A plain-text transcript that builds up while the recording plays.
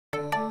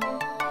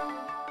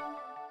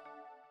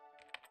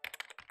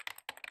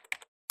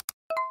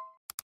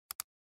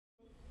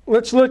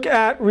let's look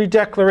at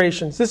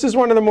redeclarations. This is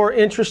one of the more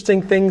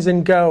interesting things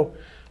in Go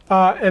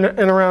and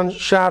around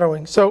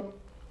shadowing. So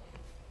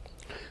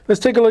let's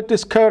take a look at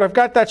this code. I've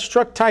got that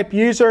struct type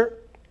user.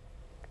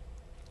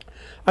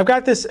 I've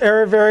got this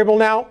error variable.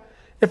 Now,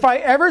 if I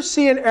ever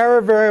see an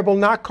error variable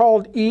not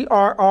called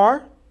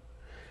ERR,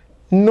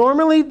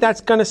 normally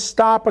that's going to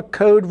stop a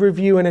code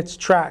review in its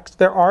tracks.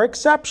 There are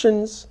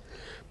exceptions,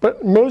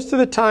 but most of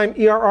the time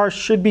ERR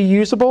should be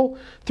usable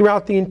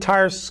throughout the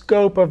entire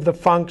scope of the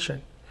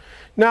function.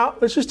 Now,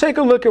 let's just take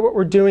a look at what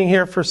we're doing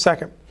here for a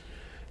second.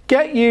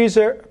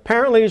 GetUser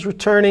apparently is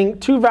returning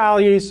two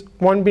values,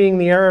 one being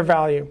the error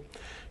value.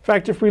 In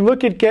fact, if we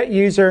look at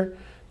GetUser,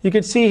 you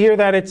can see here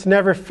that it's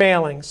never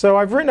failing. So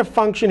I've written a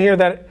function here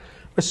that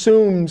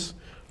assumes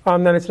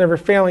that it's never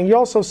failing. You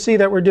also see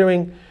that we're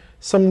doing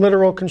some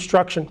literal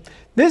construction.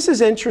 This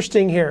is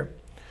interesting here.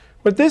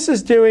 What this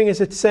is doing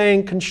is it's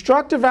saying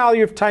construct a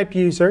value of type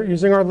user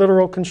using our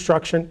literal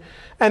construction,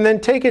 and then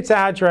take its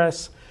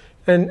address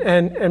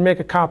and make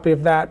a copy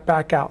of that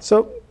back out.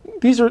 So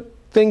these are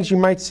things you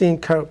might see in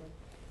code,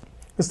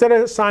 instead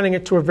of assigning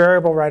it to a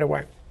variable right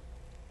away.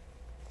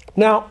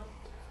 Now,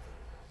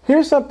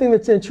 here's something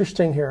that's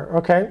interesting here,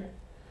 okay?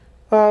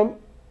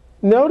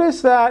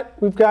 Notice that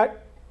we've got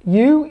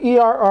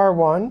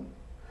UERR1.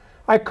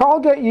 I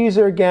call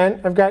getUser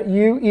again. I've got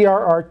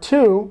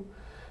UERR2.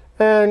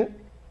 And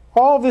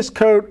all of this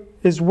code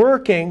is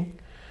working.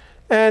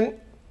 And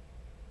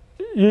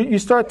you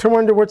start to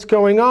wonder what's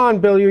going on,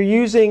 Bill. You're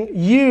using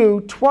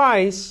U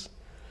twice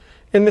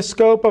in the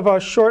scope of a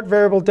short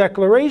variable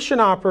declaration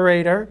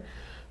operator.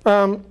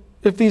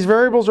 If these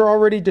variables are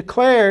already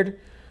declared,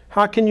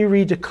 how can you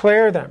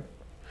redeclare them?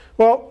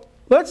 Well,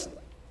 let's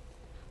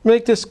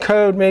make this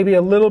code maybe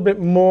a little bit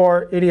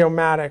more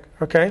idiomatic,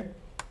 okay?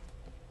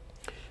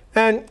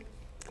 And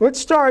let's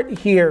start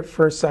here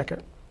for a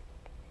second.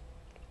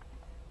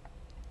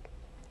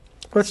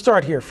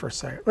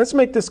 Let's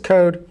make this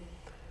code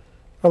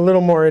a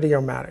little more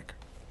idiomatic.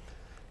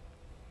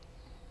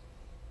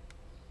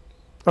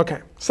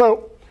 Okay,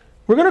 so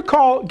we're going to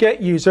call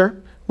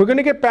getUser. We're going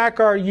to get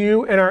back our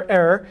U and our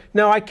error.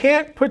 Now, I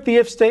can't put the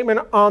if statement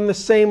on the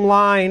same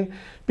line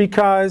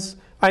because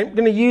I'm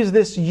going to use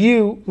this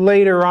U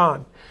later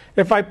on.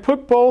 If I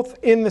put both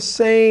in the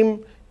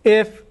same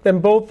if, then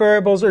both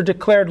variables are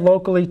declared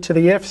locally to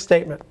the if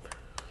statement.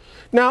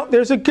 Now,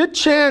 there's a good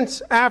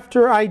chance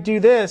after I do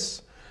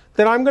this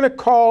that I'm going to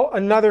call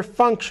another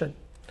function.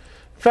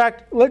 In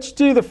fact, let's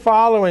do the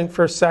following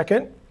for a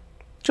second,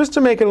 just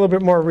to make it a little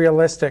bit more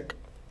realistic.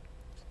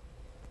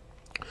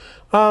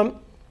 Let's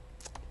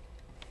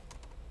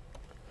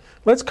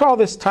call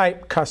this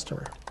type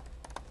customer.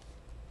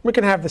 We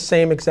can have the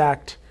same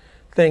exact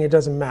thing, it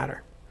doesn't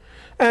matter.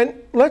 And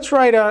let's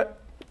write a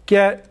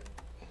get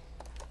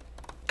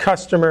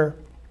customer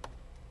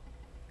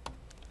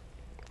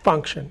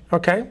function,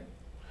 okay?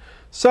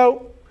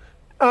 So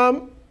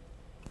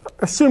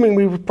assuming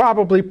we would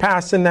probably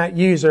pass in that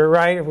user,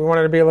 right? If we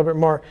wanted to be a little bit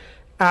more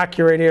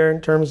accurate here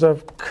in terms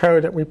of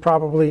code that we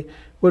probably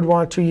would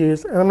want to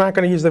use. And I'm not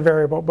going to use the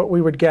variable, but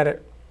we would get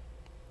it.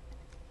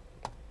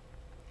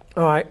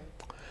 All right.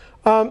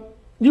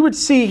 You would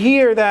see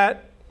here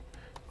that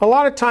a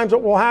lot of times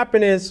what will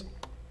happen is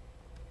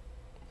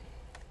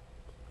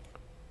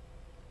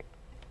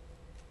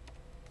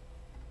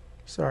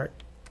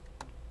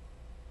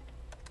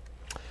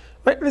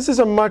this is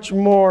a much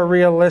more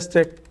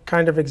realistic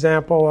kind of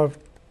example of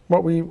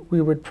what we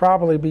would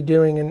probably be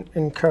doing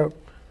in code.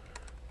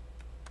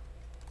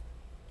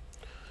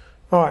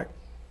 All right.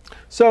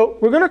 So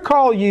we're going to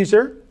call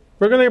user.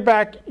 We're going to get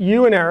back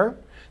U and error.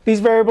 These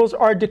variables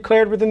are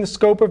declared within the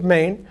scope of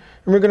main,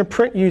 and we're going to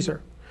print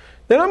user.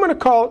 Then I'm going to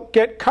call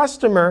get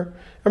customer,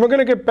 and we're going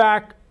to get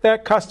back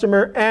that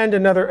customer and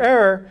another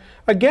error.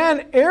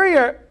 Again,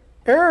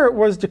 error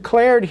was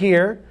declared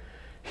here.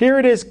 Here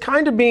it is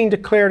kind of being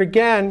declared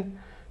again.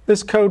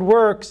 This code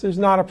works. There's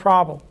not a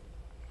problem.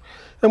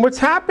 And what's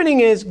happening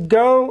is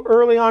Go,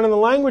 early on in the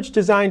language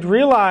design,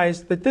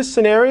 realized that this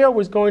scenario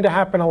was going to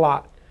happen a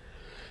lot.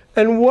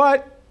 And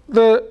what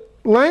the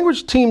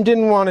language team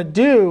didn't want to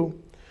do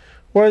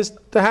was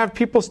to have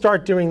people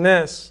start doing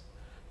this,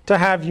 to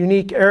have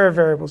unique error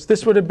variables.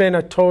 This would have been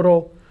a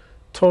total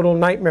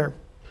nightmare.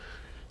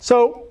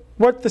 So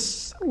what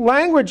this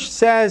language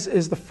says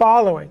is the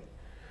following.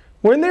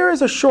 When there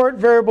is a short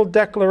variable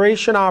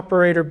declaration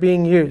operator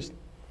being used,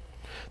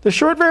 the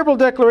short variable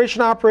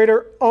declaration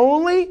operator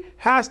only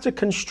has to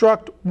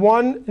construct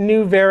one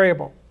new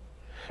variable.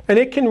 And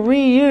it can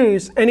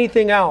reuse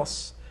anything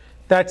else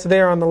that's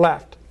there on the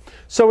left.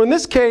 So in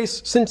this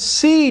case, since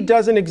C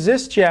doesn't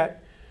exist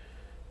yet,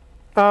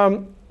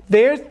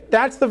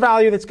 that's the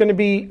value that's going to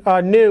be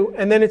new,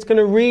 and then it's going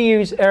to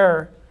reuse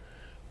error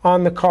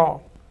on the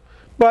call.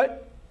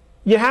 But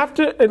you have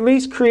to at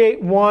least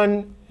create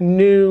one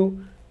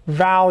new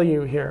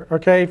value here,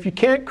 okay? If you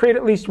can't create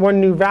at least one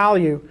new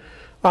value,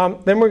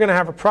 then we're going to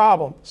have a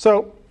problem.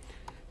 So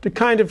to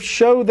kind of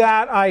show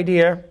that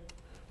idea,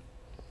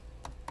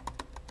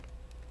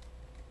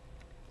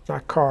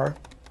 not car,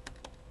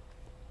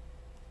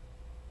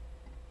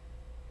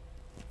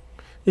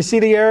 You see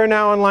the error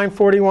now on line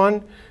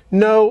 41?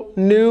 No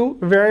new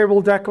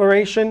variable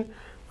declaration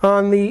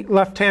on the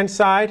left-hand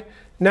side.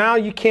 Now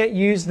you can't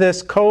use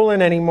this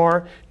colon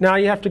anymore. Now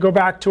you have to go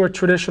back to a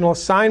traditional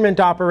assignment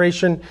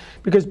operation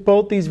because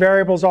both these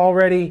variables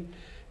already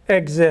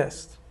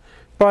exist.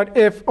 But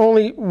if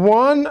only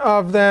one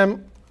of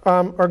them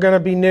are going to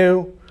be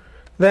new,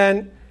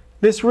 then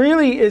this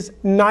really is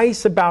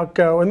nice about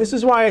Go. And this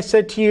is why I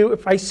said to you,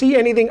 if I see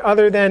anything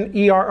other than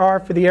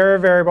ERR for the error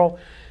variable,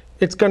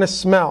 it's going to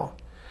smell.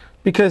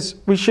 Because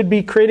we should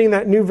be creating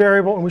that new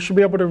variable and we should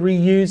be able to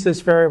reuse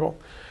this variable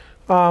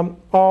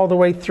all the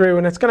way through.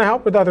 And it's going to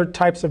help with other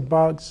types of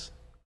bugs.